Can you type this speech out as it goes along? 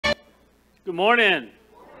Good morning.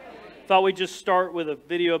 Thought we'd just start with a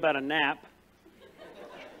video about a nap.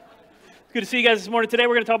 Good to see you guys this morning. Today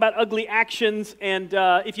we're going to talk about ugly actions. And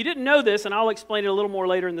if you didn't know this, and I'll explain it a little more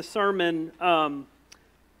later in the sermon, how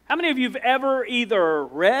many of you have ever either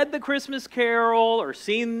read The Christmas Carol or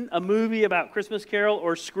seen a movie about Christmas Carol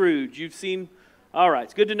or Scrooge? You've seen? All right,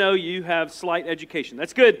 it's good to know you have slight education.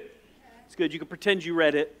 That's good. It's good. You can pretend you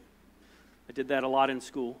read it. I did that a lot in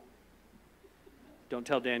school. Don't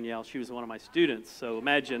tell Danielle. She was one of my students. So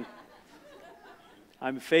imagine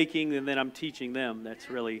I'm faking and then I'm teaching them. That's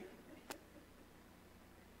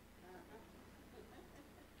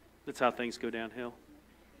how things go downhill.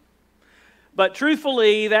 But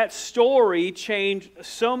truthfully, that story changed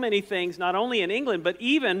so many things, not only in England, but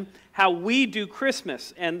even how we do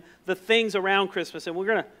Christmas and the things around Christmas. And we're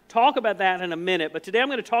going to talk about that in a minute. But today I'm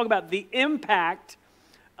going to talk about the impact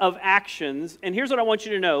of actions. And here's what I want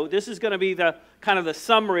you to know. This is going to be the kind of the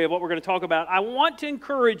summary of what we're going to talk about. I want to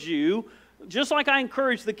encourage you, just like I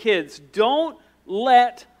encourage the kids, don't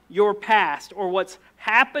let your past or what's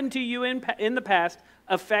happened to you in the past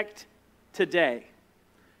affect today.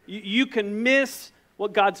 You can miss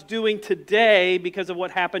what God's doing today because of what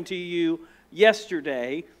happened to you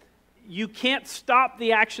yesterday. You can't stop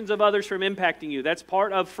the actions of others from impacting you. That's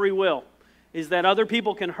part of free will, is that other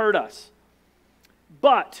people can hurt us.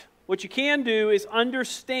 But what you can do is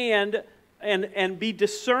understand and be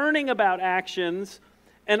discerning about actions,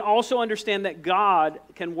 and also understand that God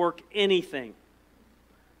can work anything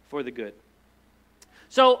for the good.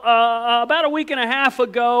 So about a week and a half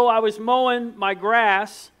ago, I was mowing my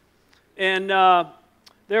grass, and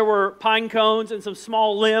there were pine cones and some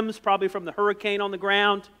small limbs, probably from the hurricane, on the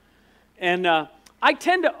ground. And I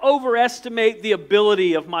tend to overestimate the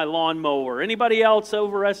ability of my lawnmower. Anybody else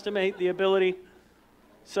overestimate the ability?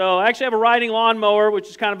 So I actually have a riding lawnmower, which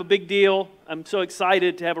is kind of a big deal. I'm so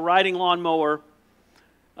excited to have a riding lawnmower.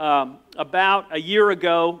 About a year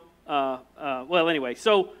ago,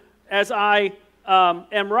 so as I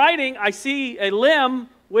am riding, I see a limb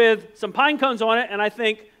with some pine cones on it, and I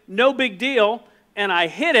think, no big deal, and I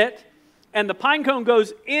hit it, and the pine cone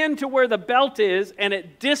goes into where the belt is, and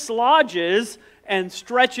it dislodges and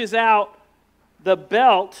stretches out the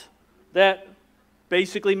belt that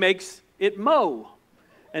basically makes it mow.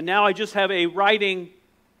 And now I just have a riding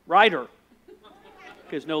rider,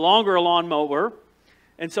 because no longer a lawnmower.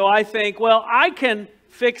 And so I think, well, I can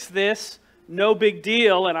fix this, no big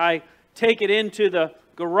deal, and I take it into the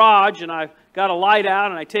garage, and I've got a light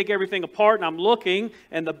out, and I take everything apart, and I'm looking,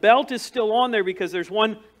 and the belt is still on there because there's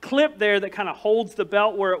one clip there that kind of holds the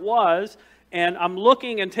belt where it was, and I'm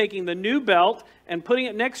looking and taking the new belt and putting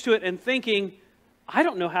it next to it and thinking, I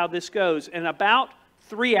don't know how this goes. And about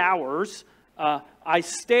 3 hours, I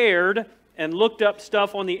stared and looked up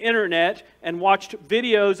stuff on the internet and watched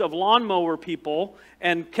videos of lawnmower people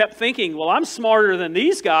and kept thinking, well, I'm smarter than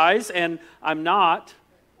these guys, and I'm not.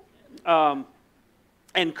 And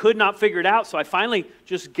could not figure it out, so I finally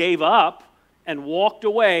just gave up and walked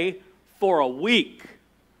away for a week.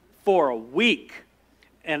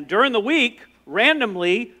 And during the week,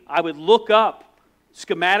 randomly, I would look up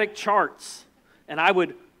schematic charts, and I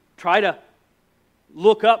would try to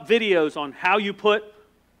look up videos on how you put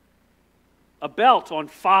a belt on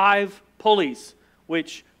 5 pulleys,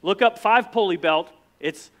 which, look up 5-pulley belt,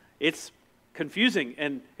 it's confusing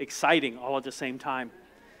and exciting all at the same time.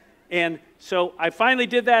 And so I finally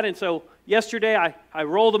did that, and so yesterday I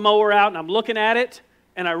rolled the mower out, and I'm looking at it,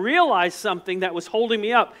 and I realized something that was holding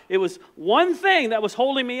me up. It was one thing that was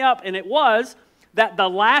holding me up, and it was that the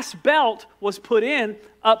last belt was put in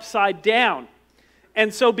upside down.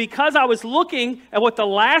 And so because I was looking at what the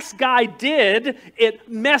last guy did, it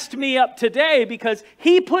messed me up today because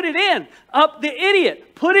he put it in, the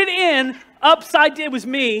idiot, put it in upside down. It was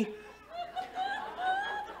me.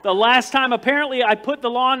 The last time, apparently, I put the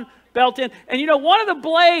lawn belt in. And you know, one of the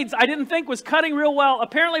blades I didn't think was cutting real well.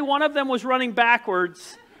 Apparently, one of them was running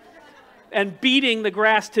backwards and beating the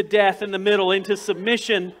grass to death in the middle into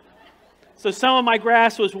submission. So some of my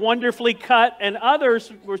grass was wonderfully cut, and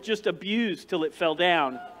others were just abused till it fell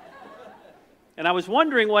down. And I was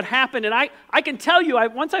wondering what happened, and I can tell you,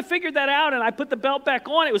 once I figured that out and I put the belt back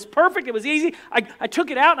on, it was perfect, it was easy. I took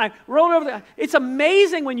it out and I rolled over. It's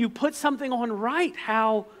amazing when you put something on right,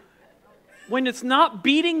 how when it's not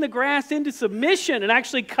beating the grass into submission and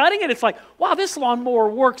actually cutting it, it's like, wow, this lawnmower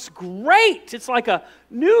works great. It's like a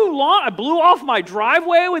new lawn. I blew off my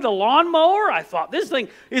driveway with a lawnmower. I thought, this thing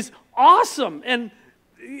is awesome, and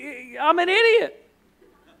I'm an idiot.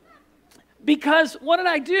 Because what did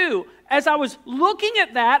I do? As I was looking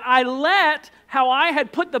at that, I let how I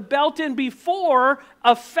had put the belt in before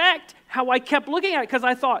affect how I kept looking at it, because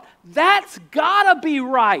I thought, that's got to be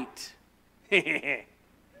right.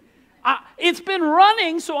 It's been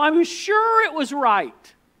running, so I'm sure it was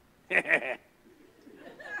right.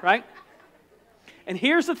 Right? And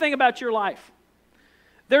here's the thing about your life.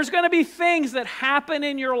 There's going to be things that happen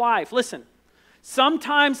in your life. Listen,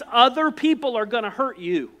 sometimes other people are going to hurt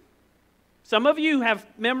you. Some of you have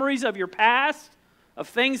memories of your past, of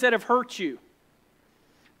things that have hurt you.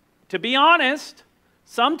 To be honest,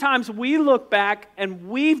 sometimes we look back and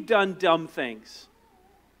we've done dumb things.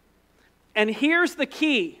 And here's the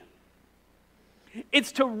key.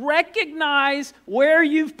 It's to recognize where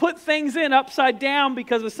you've put things in upside down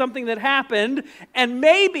because of something that happened, and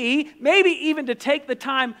maybe even to take the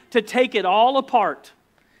time to take it all apart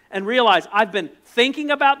and realize, I've been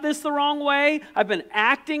thinking about this the wrong way, I've been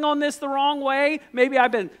acting on this the wrong way, maybe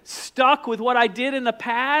I've been stuck with what I did in the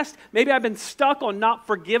past, maybe I've been stuck on not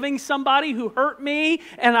forgiving somebody who hurt me,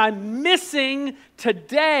 and I'm missing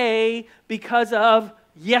today because of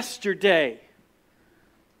yesterday.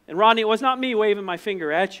 And Rodney, it was not me waving my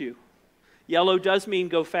finger at you. Yellow does mean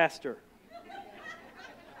go faster.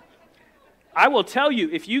 I will tell you,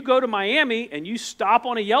 if you go to Miami and you stop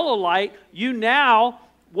on a yellow light, you now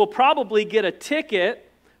will probably get a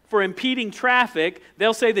ticket for impeding traffic.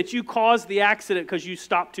 They'll say that you caused the accident because you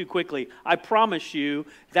stopped too quickly. I promise you,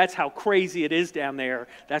 that's how crazy it is down there.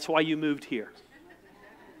 That's why you moved here.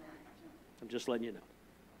 I'm just letting you know.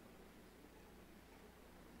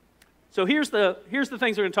 So here's the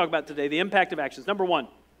things we're going to talk about today, the impact of actions. Number one,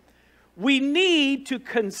 we need to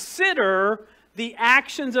consider the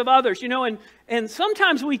actions of others. You know, and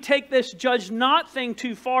sometimes we take this judge not thing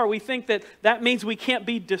too far. We think that means we can't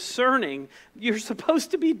be discerning. You're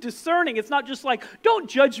supposed to be discerning. It's not just like, don't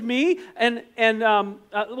judge me. Well,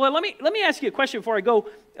 let me ask you a question before I go.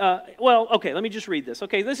 Let me just read this.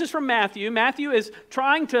 Okay, this is from Matthew. Matthew is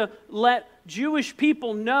trying to let Jewish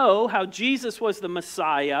people know how Jesus was the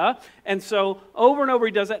Messiah. And so over and over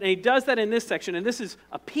he does that. And he does that in this section. And this is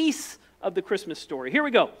a piece of the Christmas story. Here we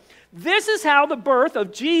go. This is how the birth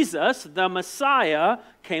of Jesus, the Messiah,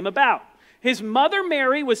 came about. His mother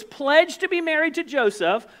Mary was pledged to be married to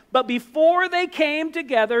Joseph, but before they came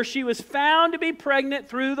together, she was found to be pregnant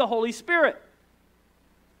through the Holy Spirit.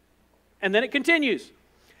 And then it continues.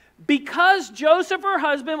 Because Joseph, her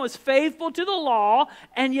husband, was faithful to the law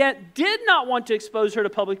and yet did not want to expose her to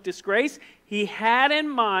public disgrace, he had in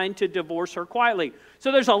mind to divorce her quietly.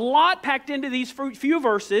 So there's a lot packed into these few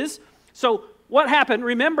verses. So what happened?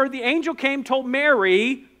 Remember, the angel came, told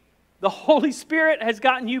Mary, the Holy Spirit has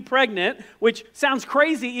gotten you pregnant, which sounds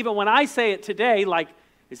crazy even when I say it today, like,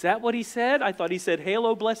 is that what he said? I thought he said, "Hail,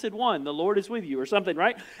 O blessed one, the Lord is with you," or something,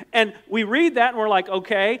 right? And we read that and we're like,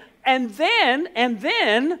 okay. And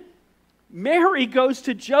then Mary goes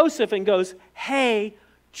to Joseph and goes, "Hey,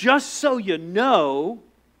 just so you know,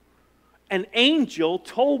 an angel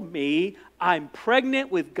told me I'm pregnant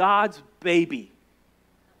with God's baby."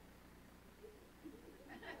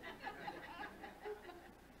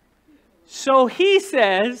 So he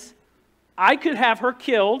says, I could have her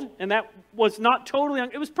killed, and that was not totally,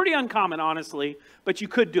 it was pretty uncommon, honestly, but you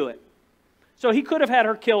could do it. So he could have had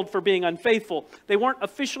her killed for being unfaithful. They weren't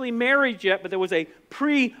officially married yet, but there was a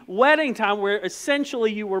pre-wedding time where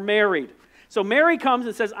essentially you were married. So Mary comes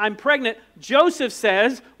and says, I'm pregnant. Joseph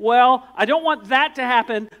says, well, I don't want that to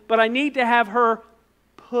happen, but I need to have her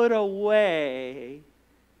put away.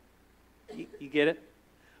 You get it?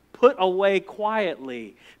 Put away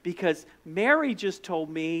quietly, because Mary just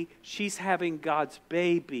told me she's having God's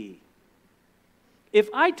baby. If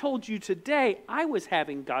I told you today I was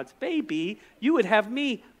having God's baby, you would have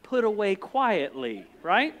me put away quietly,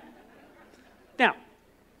 right? Now,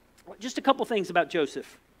 just a couple things about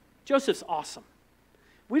Joseph. Joseph's awesome.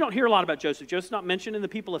 We don't hear a lot about Joseph. Joseph's not mentioned in the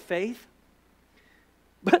people of faith.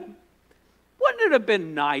 But wouldn't it have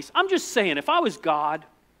been nice? I'm just saying, if I was God,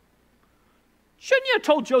 shouldn't you have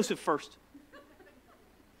told Joseph first?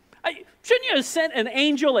 Shouldn't you have sent an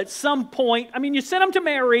angel at some point? I mean, you sent him to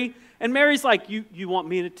Mary, and Mary's like, you want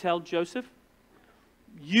me to tell Joseph?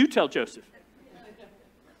 You tell Joseph.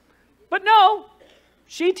 But no,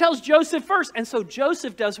 she tells Joseph first. And so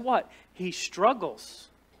Joseph does what? He struggles.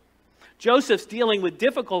 Joseph's dealing with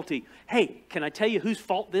difficulty. Hey, can I tell you whose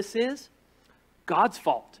fault this is? God's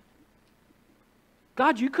fault.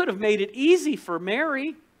 God, you could have made it easy for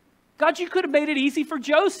Mary. God, you could have made it easy for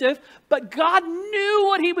Joseph, but God knew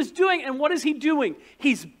what he was doing. And what is he doing?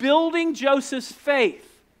 He's building Joseph's faith.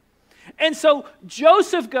 And so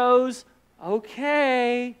Joseph goes,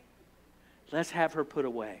 okay, let's have her put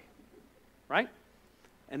away. Right?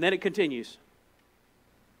 And then it continues.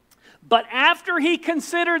 But after he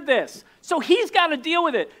considered this, so he's got to deal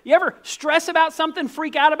with it. You ever stress about something,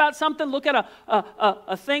 freak out about something, look at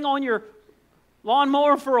a thing on your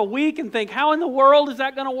lawnmower for a week and think, how in the world is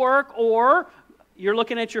that going to work? Or you're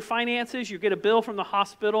looking at your finances, you get a bill from the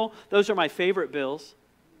hospital. Those are my favorite bills.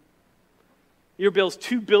 Your bill's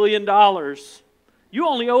 $2 billion. You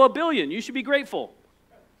only owe $1 billion. You should be grateful.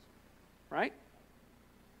 Right?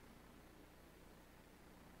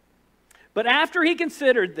 But after he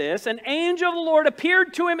considered this, an angel of the Lord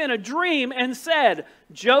appeared to him in a dream and said,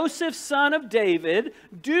 Joseph, son of David,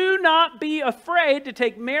 do not be afraid to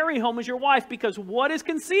take Mary home as your wife, because what is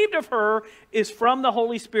conceived of her is from the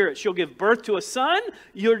Holy Spirit. She'll give birth to a son.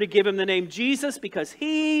 You're to give him the name Jesus, because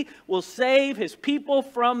he will save his people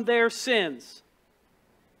from their sins.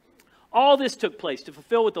 All this took place to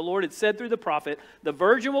fulfill what the Lord had said through the prophet. The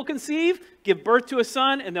virgin will conceive, give birth to a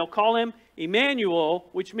son, and they'll call him Emmanuel,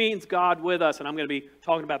 which means God with us. And I'm going to be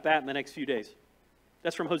talking about that in the next few days.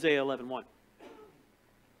 That's from Hosea 11:1.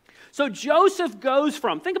 So Joseph goes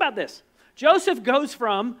from, think about this. Joseph goes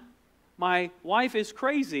from, my wife is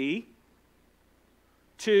crazy,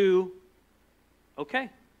 to, okay.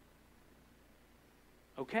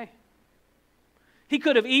 He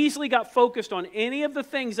could have easily got focused on any of the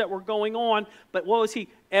things that were going on, but what was he?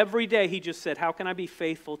 Every day he just said, how can I be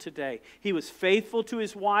faithful today? He was faithful to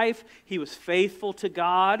his wife. He was faithful to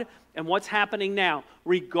God. And what's happening now?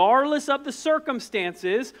 Regardless of the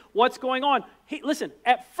circumstances, what's going on? Listen,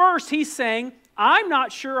 at first he's saying, I'm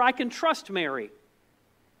not sure I can trust Mary.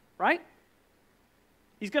 Right?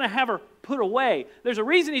 He's going to have her put away. There's a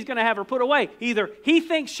reason he's going to have her put away. Either he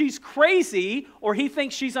thinks she's crazy, or he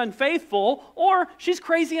thinks she's unfaithful, or she's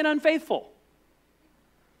crazy and unfaithful.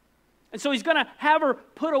 And so he's going to have her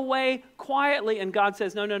put away quietly, and God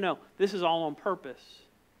says, no, this is all on purpose.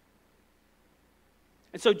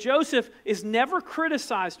 And so Joseph is never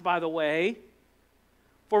criticized, by the way,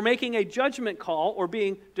 for making a judgment call or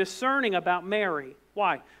being discerning about Mary.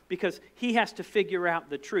 Why? Because he has to figure out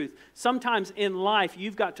the truth. Sometimes in life,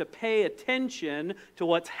 you've got to pay attention to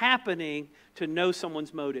what's happening to know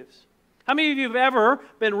someone's motives. How many of you have ever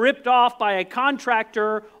been ripped off by a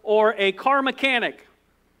contractor or a car mechanic?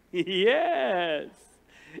 Yes.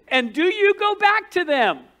 And do you go back to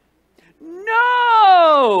them?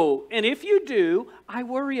 No. And if you do, I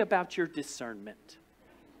worry about your discernment.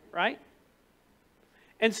 Right?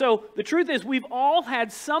 And so the truth is, we've all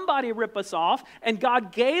had somebody rip us off, and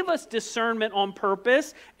God gave us discernment on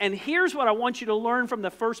purpose. And here's what I want you to learn from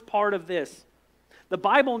the first part of this. The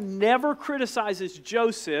Bible never criticizes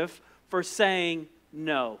Joseph for saying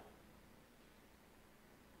no.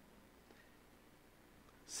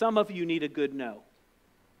 Some of you need a good no.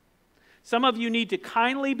 Some of you need to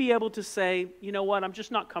kindly be able to say, you know what, I'm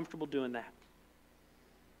just not comfortable doing that.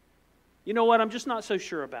 You know what, I'm just not so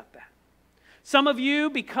sure about that. Some of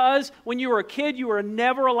you, because when you were a kid, you were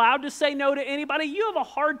never allowed to say no to anybody, you have a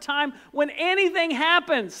hard time when anything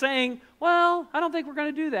happens saying, well, I don't think we're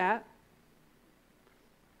going to do that.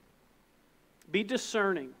 Be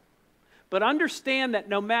discerning. But understand that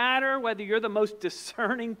no matter whether you're the most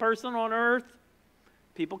discerning person on earth,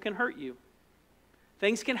 people can hurt you.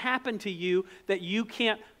 Things can happen to you that you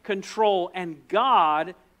can't control. And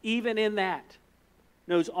God, even in that,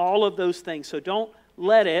 knows all of those things. So don't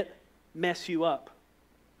let it mess you up.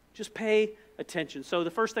 Just pay attention. So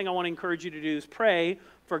the first thing I want to encourage you to do is pray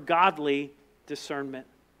for godly discernment.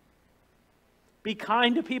 Be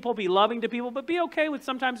kind to people, be loving to people, but be okay with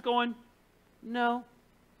sometimes going, no,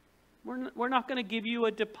 we're not going to give you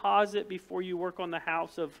a deposit before you work on the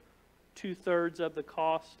house of 2/3 of the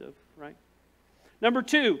cost of, right? Number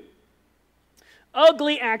 2,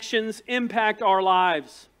 ugly actions impact our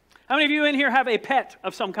lives. How many of you in here have a pet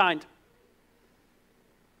of some kind?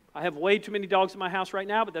 I have way too many dogs in my house right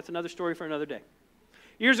now, but that's another story for another day.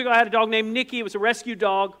 Years ago, I had a dog named Nicky. It was a rescue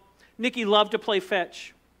dog. Nicky loved to play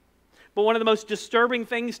fetch. But one of the most disturbing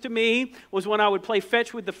things to me was when I would play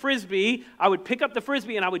fetch with the Frisbee, I would pick up the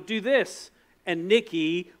Frisbee and I would do this, and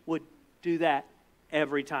Nicky would do that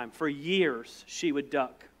every time. For years, she would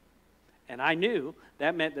duck. And I knew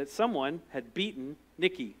that meant that someone had beaten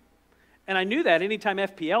Nicky. And I knew that anytime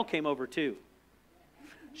FPL came over too.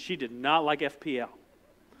 She did not like FPL.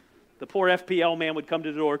 The poor FPL man would come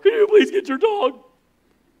to the door. Can you please get your dog?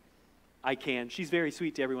 I can. She's very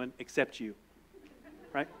sweet to everyone except you.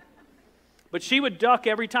 Right? But she would duck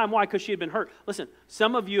every time. Why? Because she had been hurt. Listen,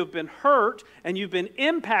 some of you have been hurt and you've been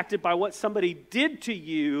impacted by what somebody did to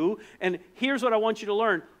you. And here's what I want you to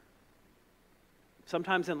learn.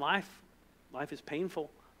 Sometimes in life is painful.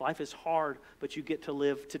 Life is hard, but you get to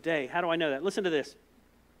live today. How do I know that? Listen to this.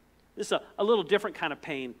 This is a little different kind of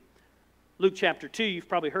pain. Luke chapter 2, you've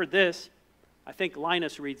probably heard this. I think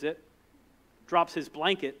Linus reads it. Drops his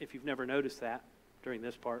blanket, if you've never noticed that, during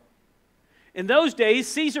this part. In those days,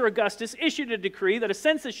 Caesar Augustus issued a decree that a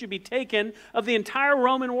census should be taken of the entire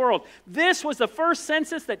Roman world. This was the first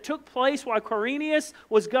census that took place while Quirinius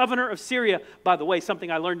was governor of Syria. By the way,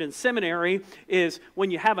 something I learned in seminary is when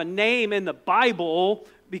you have a name in the Bible,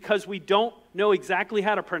 because we don't know exactly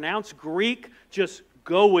how to pronounce Greek, just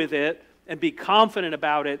go with it and be confident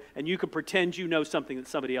about it, and you can pretend you know something that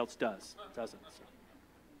somebody else doesn't. So,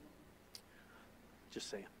 just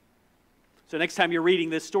saying. So next time you're reading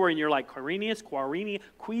this story and you're like, Quirinius,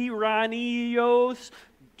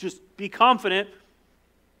 just be confident.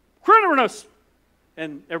 Quirinius.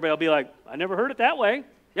 And everybody will be like, I never heard it that way.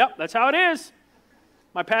 Yep, that's how it is.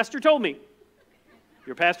 My pastor told me.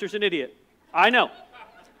 Your pastor's an idiot. I know.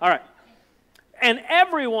 All right. And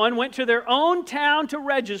everyone went to their own town to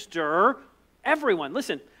register. Everyone.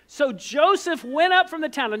 Listen. So Joseph went up from the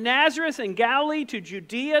town of Nazareth in Galilee to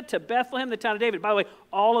Judea to Bethlehem, the town of David. By the way,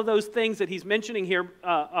 all of those things that he's mentioning here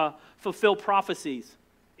fulfill prophecies.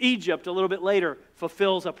 Egypt, a little bit later,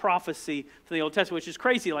 fulfills a prophecy from the Old Testament, which is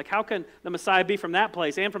crazy. Like, how can the Messiah be from that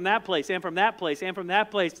place, and from that place, and from that place, and from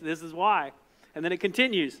that place? This is why. And then it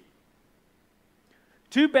continues.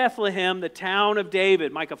 To Bethlehem, the town of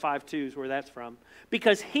David. Micah 5:2 is where that's from.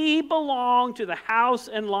 Because he belonged to the house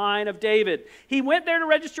and line of David. He went there to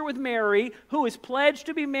register with Mary, who was pledged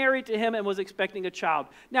to be married to him and was expecting a child.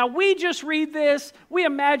 Now, we just read this. We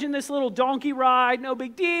imagine this little donkey ride. No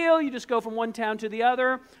big deal. You just go from one town to the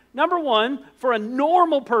other. Number one, for a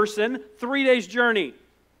normal person, 3 days journey.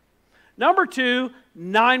 Number two,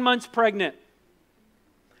 9 months pregnant.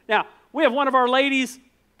 Now, we have one of our ladies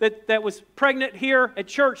that was pregnant here at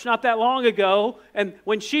church not that long ago, and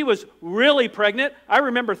when she was really pregnant, I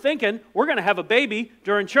remember thinking, we're going to have a baby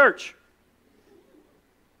during church.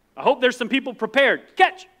 I hope there's some people prepared.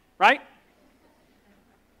 Catch, right?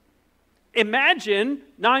 Imagine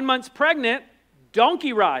 9 months pregnant,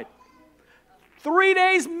 donkey ride. 3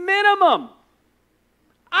 days minimum.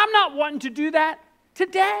 I'm not wanting to do that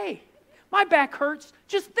today. My back hurts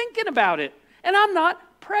just thinking about it, and I'm not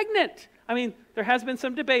pregnant. I mean, there has been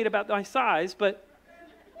some debate about my size, but,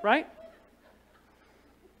 right?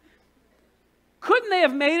 Couldn't they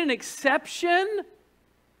have made an exception?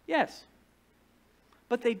 Yes.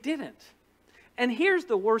 But they didn't. And here's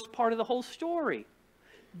the worst part of the whole story.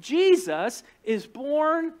 Jesus is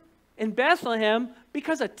born in Bethlehem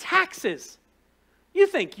because of taxes. You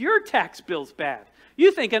think your tax bill's bad.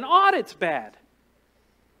 You think an audit's bad.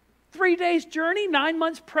 3 days journey, 9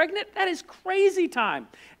 months pregnant, that is crazy time.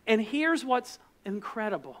 And here's what's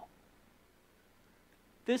incredible.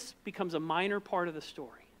 This becomes a minor part of the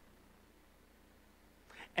story.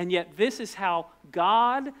 And yet this is how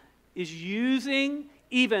God is using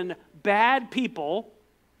even bad people.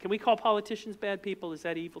 Can we call politicians bad people? Is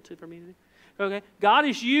that evil for me? Okay. God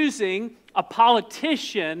is using a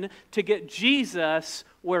politician to get Jesus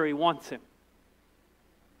where he wants him.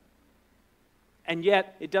 And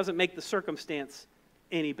yet it doesn't make the circumstance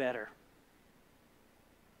any better.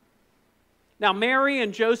 Now, Mary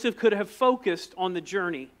and Joseph could have focused on the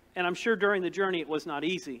journey, and I'm sure during the journey it was not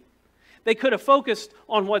easy. They could have focused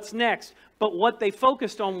on what's next, but what they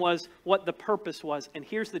focused on was what the purpose was. And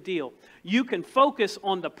here's the deal. You can focus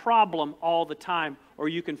on the problem all the time, or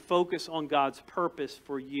you can focus on God's purpose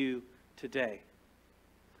for you today.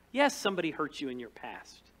 Yes, somebody hurt you in your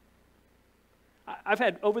past. I've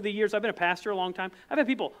had, over the years, I've been a pastor a long time, I've had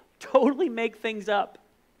people totally make things up.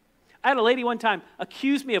 I had a lady one time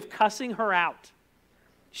accuse me of cussing her out.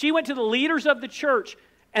 She went to the leaders of the church,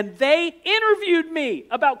 and they interviewed me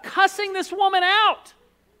about cussing this woman out.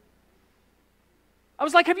 I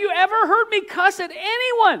was like, have you ever heard me cuss at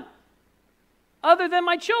anyone other than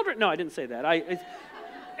my children? No, I didn't say that.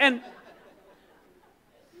 And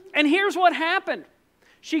here's what happened.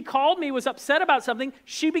 She called me, was upset about something.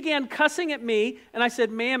 She began cussing at me, and I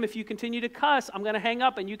said, ma'am, if you continue to cuss, I'm going to hang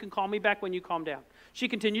up, and you can call me back when you calm down. She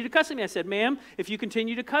continued to cuss at me. I said, ma'am, if you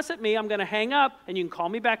continue to cuss at me, I'm going to hang up, and you can call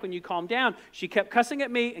me back when you calm down. She kept cussing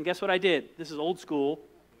at me, and guess what I did? This is old school.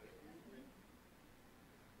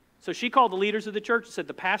 So she called the leaders of the church and said,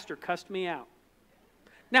 the pastor cussed me out.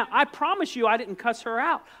 Now, I promise you I didn't cuss her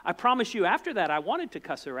out. I promise you after that I wanted to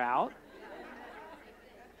cuss her out.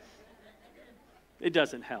 It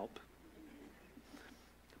doesn't help.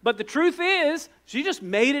 But the truth is, she just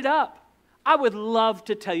made it up. I would love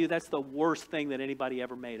to tell you that's the worst thing that anybody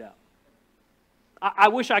ever made up. I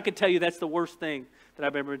wish I could tell you that's the worst thing that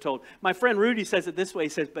I've ever been told. My friend Rudy says it this way. He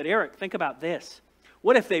says, but Eric, think about this.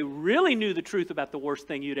 What if they really knew the truth about the worst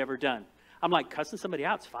thing you'd ever done? I'm like, cussing somebody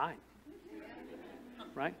out's fine.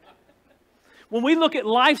 Right? When we look at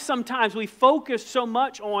life sometimes, we focus so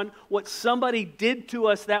much on what somebody did to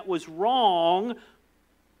us that was wrong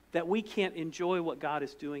that we can't enjoy what God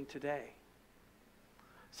is doing today.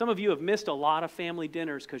 Some of you have missed a lot of family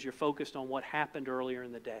dinners because you're focused on what happened earlier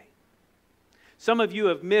in the day. Some of you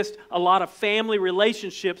have missed a lot of family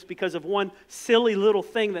relationships because of one silly little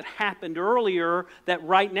thing that happened earlier that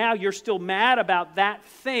right now you're still mad about that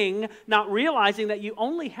thing, not realizing that you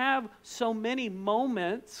only have so many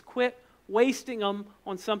moments. Quit wasting them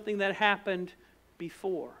on something that happened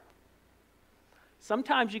before.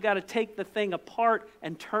 Sometimes you got to take the thing apart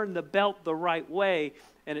and turn the belt the right way,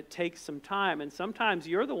 and it takes some time. And sometimes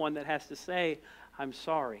you're the one that has to say, I'm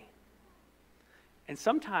sorry. And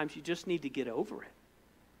sometimes you just need to get over it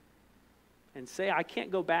and say, I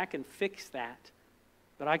can't go back and fix that,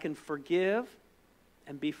 but I can forgive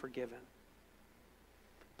and be forgiven.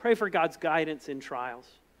 Pray for God's guidance in trials.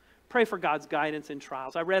 Pray for God's guidance in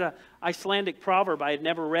trials. I read an Icelandic proverb I had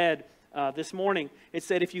never read this morning. It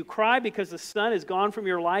said, if you cry because the sun is gone from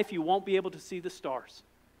your life, you won't be able to see the stars.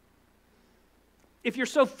 If you're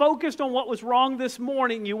so focused on what was wrong this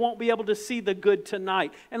morning, you won't be able to see the good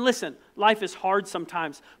tonight. And listen, life is hard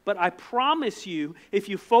sometimes, but I promise you, if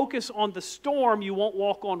you focus on the storm, you won't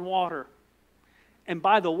walk on water. And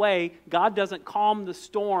by the way, God doesn't calm the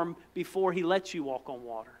storm before He lets you walk on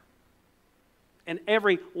water. And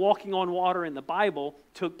every walking on water in the Bible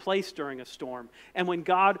took place during a storm. And when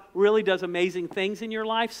God really does amazing things in your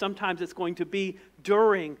life, sometimes it's going to be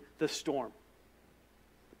during the storm.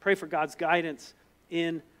 Pray for God's guidance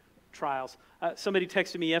in trials. Somebody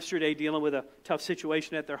texted me yesterday dealing with a tough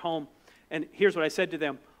situation at their home. And here's what I said to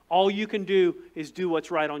them. All you can do is do what's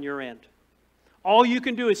right on your end. All you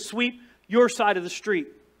can do is sweep your side of the street.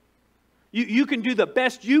 You can do the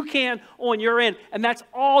best you can on your end, and that's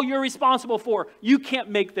all you're responsible for. You can't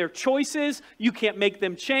make their choices. You can't make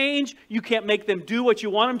them change. You can't make them do what you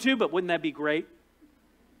want them to, but wouldn't that be great?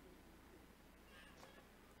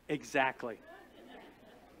 Exactly.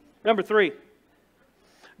 Number 3,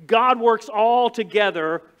 God works all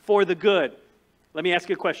together for the good. Let me ask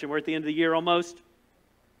you a question. We're at the end of the year almost.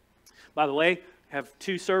 By the way, have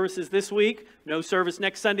 2 services this week. No service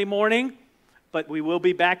next Sunday morning, but we will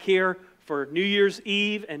be back here for New Year's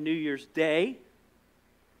Eve and New Year's Day.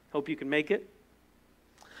 Hope you can make it.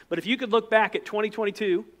 But if you could look back at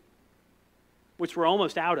 2022, which we're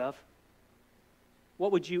almost out of,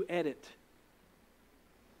 what would you edit?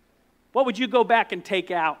 What would you go back and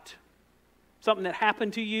take out? Something that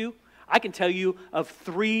happened to you? I can tell you of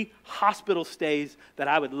 3 hospital stays that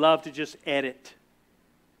I would love to just edit.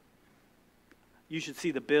 You should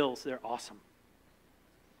see the bills. They're awesome.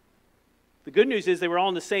 The good news is they were all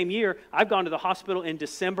in the same year. I've gone to the hospital in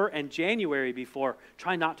December and January before.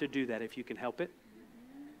 Try not to do that if you can help it.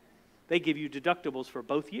 They give you deductibles for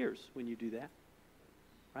both years when you do that.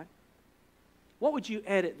 Right? What would you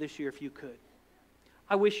edit this year if you could?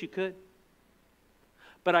 I wish you could.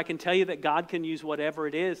 But I can tell you that God can use whatever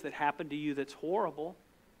it is that happened to you that's horrible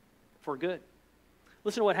for good.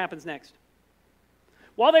 Listen to what happens next.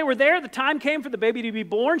 While they were there, the time came for the baby to be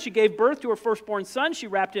born. She gave birth to her firstborn son. She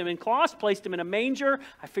wrapped him in cloths, placed him in a manger.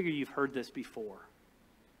 I figure you've heard this before.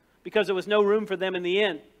 Because there was no room for them in the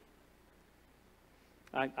inn.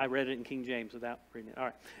 I read it in King James without reading it. All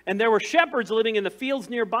right. And there were shepherds living in the fields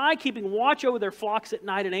nearby, keeping watch over their flocks at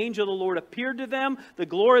night. An angel of the Lord appeared to them. The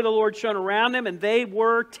glory of the Lord shone around them, and they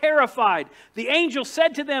were terrified. The angel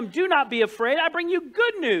said to them, do not be afraid. I bring you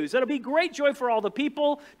good news. It'll be great joy for all the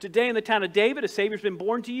people. Today in the town of David, a Savior's been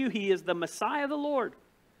born to you. He is the Messiah, the Lord.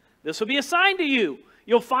 This will be a sign to you.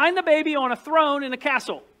 You'll find the baby on a throne in a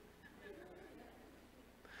castle.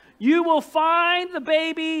 You will find the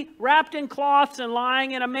baby wrapped in cloths and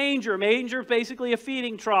lying in a manger. A manger is basically a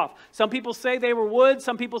feeding trough. Some people say they were wood.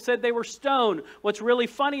 Some people said they were stone. What's really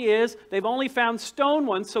funny is they've only found stone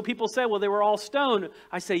ones, so people say, well, they were all stone.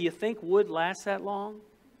 I say, you think wood lasts that long?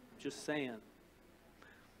 Just saying.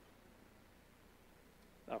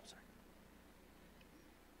 Oh, sorry.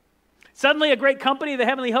 Suddenly a great company of the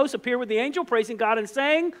heavenly hosts appeared with the angel, praising God and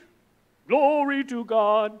saying, glory to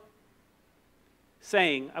God.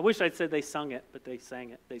 Saying, I wish I'd said they sung it, but they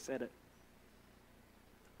sang it. They said it.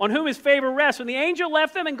 On whom his favor rests. When the angel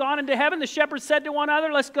left them and gone into heaven, the shepherds said to one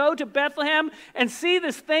another, let's go to Bethlehem and see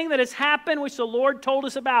this thing that has happened, which the Lord told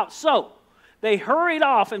us about. So they hurried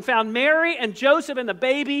off and found Mary and Joseph and the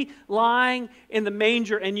baby lying in the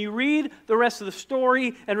manger. And you read the rest of the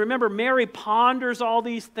story, and remember, Mary ponders all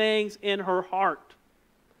these things in her heart.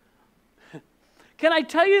 Can I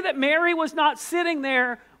tell you that Mary was not sitting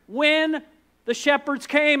there when the shepherds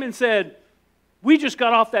came and said, we just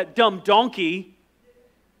got off that dumb donkey.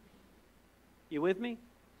 You with me?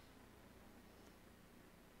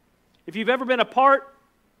 If you've ever been a part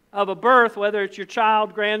of a birth, whether it's your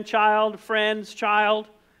child, grandchild, friend's child,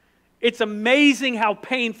 it's amazing how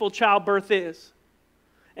painful childbirth is.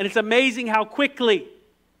 And it's amazing how quickly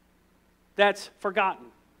that's forgotten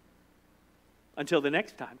until the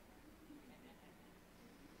next time.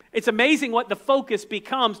 It's amazing what the focus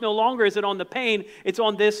becomes. No longer is it on the pain, it's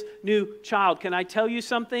on this new child. Can I tell you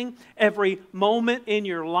something? Every moment in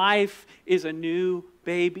your life is a new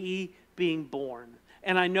baby being born.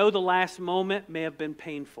 And I know the last moment may have been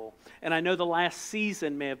painful. And I know the last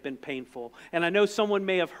season may have been painful. And I know someone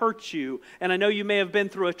may have hurt you. And I know you may have been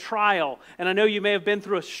through a trial. And I know you may have been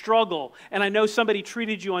through a struggle. And I know somebody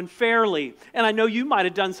treated you unfairly. And I know you might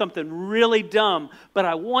have done something really dumb. But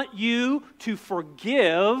I want you to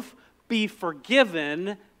forgive, be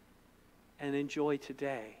forgiven, and enjoy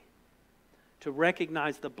today. To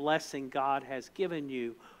recognize the blessing God has given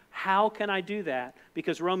you. How can I do that?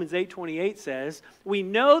 Because Romans 8:28 says, we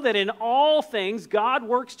know that in all things God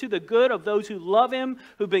works to the good of those who love Him,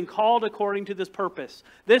 who've been called according to this purpose.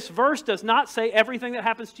 This verse does not say everything that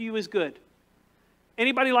happens to you is good.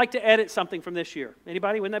 Anybody like to edit something from this year?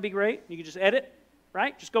 Anybody? Wouldn't that be great? You could just edit,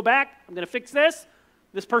 right? Just go back. I'm going to fix this.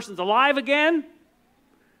 This person's alive again.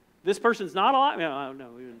 This person's not alive. No,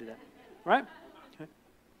 we wouldn't do that, right?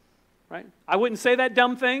 Right? I wouldn't say that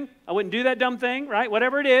dumb thing. I wouldn't do that dumb thing, right?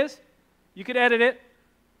 Whatever it is, you could edit it,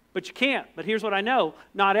 but you can't. But here's what I know.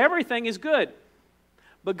 Not everything is good,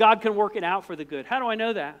 but God can work it out for the good. How do I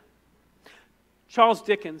know that? Charles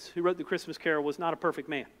Dickens, who wrote The Christmas Carol, was not a perfect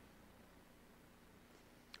man.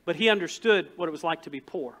 But he understood what it was like to be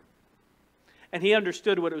poor. And he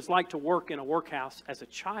understood what it was like to work in a workhouse as a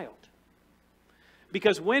child.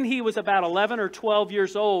 Because when he was about 11 or 12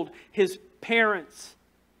 years old, his parents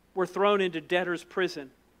were thrown into debtor's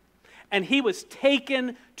prison. And he was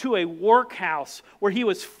taken to a workhouse where he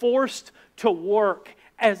was forced to work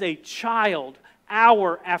as a child,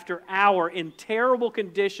 hour after hour, in terrible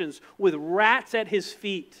conditions with rats at his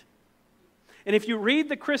feet. And if you read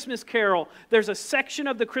the Christmas Carol, there's a section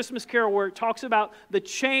of the Christmas Carol where it talks about the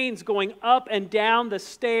chains going up and down the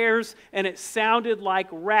stairs, and it sounded like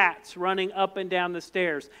rats running up and down the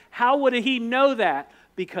stairs. How would he know that?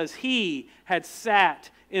 Because he had sat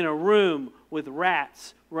in a room with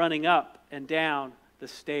rats running up and down the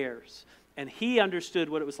stairs. And he understood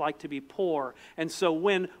what it was like to be poor. And so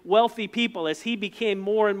when wealthy people, as he became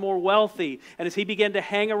more and more wealthy, and as he began to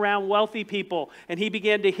hang around wealthy people, and he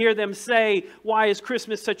began to hear them say, why is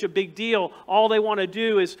Christmas such a big deal? All they want to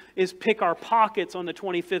do is pick our pockets on the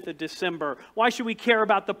 25th of December. Why should we care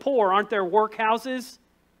about the poor? Aren't there workhouses?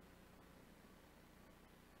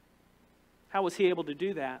 How was he able to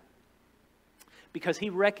do that? Because he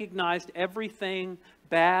recognized everything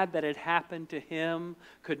bad that had happened to him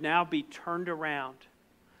could now be turned around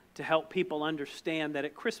to help people understand that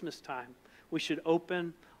at Christmas time we should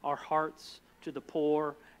open our hearts to the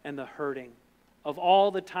poor and the hurting. Of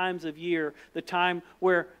all the times of year, the time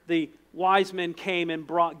where the wise men came and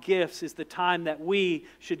brought gifts is the time that we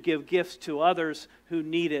should give gifts to others who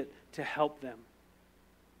need it to help them.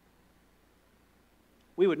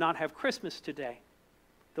 We would not have Christmas today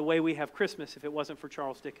the way we have Christmas if it wasn't for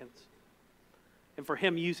Charles Dickens and for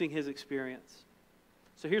him using his experience.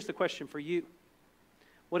 So here's the question for you.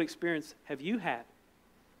 What experience have you had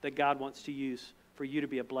that God wants to use for you to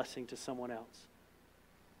be a blessing to someone else?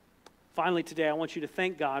 Finally today, I want you to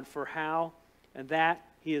thank God for how and that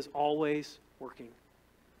He is always working.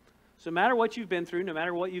 So no matter what you've been through, no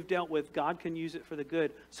matter what you've dealt with, God can use it for the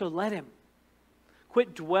good. So let Him.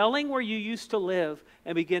 Quit dwelling where you used to live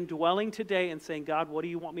and begin dwelling today and saying, God, what do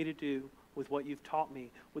you want me to do with what you've taught me,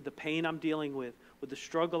 with the pain I'm dealing with the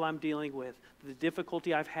struggle I'm dealing with, the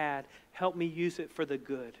difficulty I've had? Help me use it for the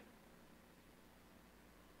good.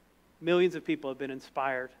 Millions of people have been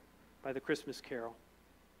inspired by the Christmas Carol,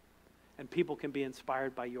 and people can be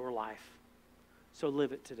inspired by your life. So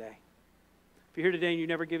live it today. If you're here today and you've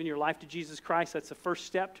never given your life to Jesus Christ, that's the first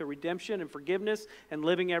step to redemption and forgiveness and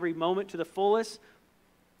living every moment to the fullest.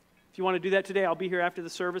 If you want to do that today, I'll be here after the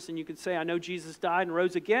service, and you can say, I know Jesus died and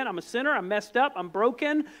rose again. I'm a sinner. I'm messed up. I'm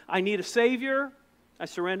broken. I need a Savior. I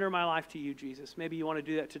surrender my life to you, Jesus. Maybe you want to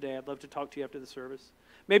do that today. I'd love to talk to you after the service.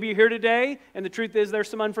 Maybe you're here today, and the truth is there's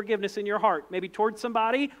some unforgiveness in your heart, maybe towards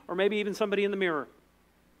somebody or maybe even somebody in the mirror.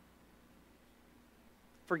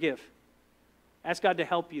 Forgive. Ask God to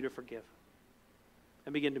help you to forgive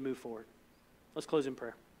and begin to move forward. Let's close in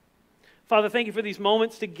prayer. Father, thank you for these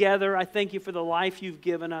moments together. I thank you for the life you've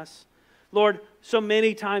given us. Lord, so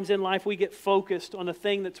many times in life we get focused on the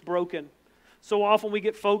thing that's broken. So often we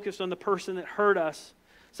get focused on the person that hurt us.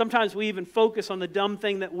 Sometimes we even focus on the dumb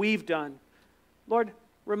thing that we've done. Lord,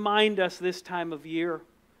 remind us this time of year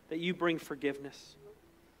that you bring forgiveness,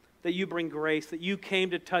 that you bring grace, that you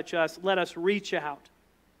came to touch us. Let us reach out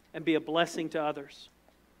and be a blessing to others.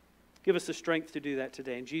 Give us the strength to do that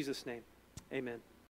today. In Jesus' name, amen.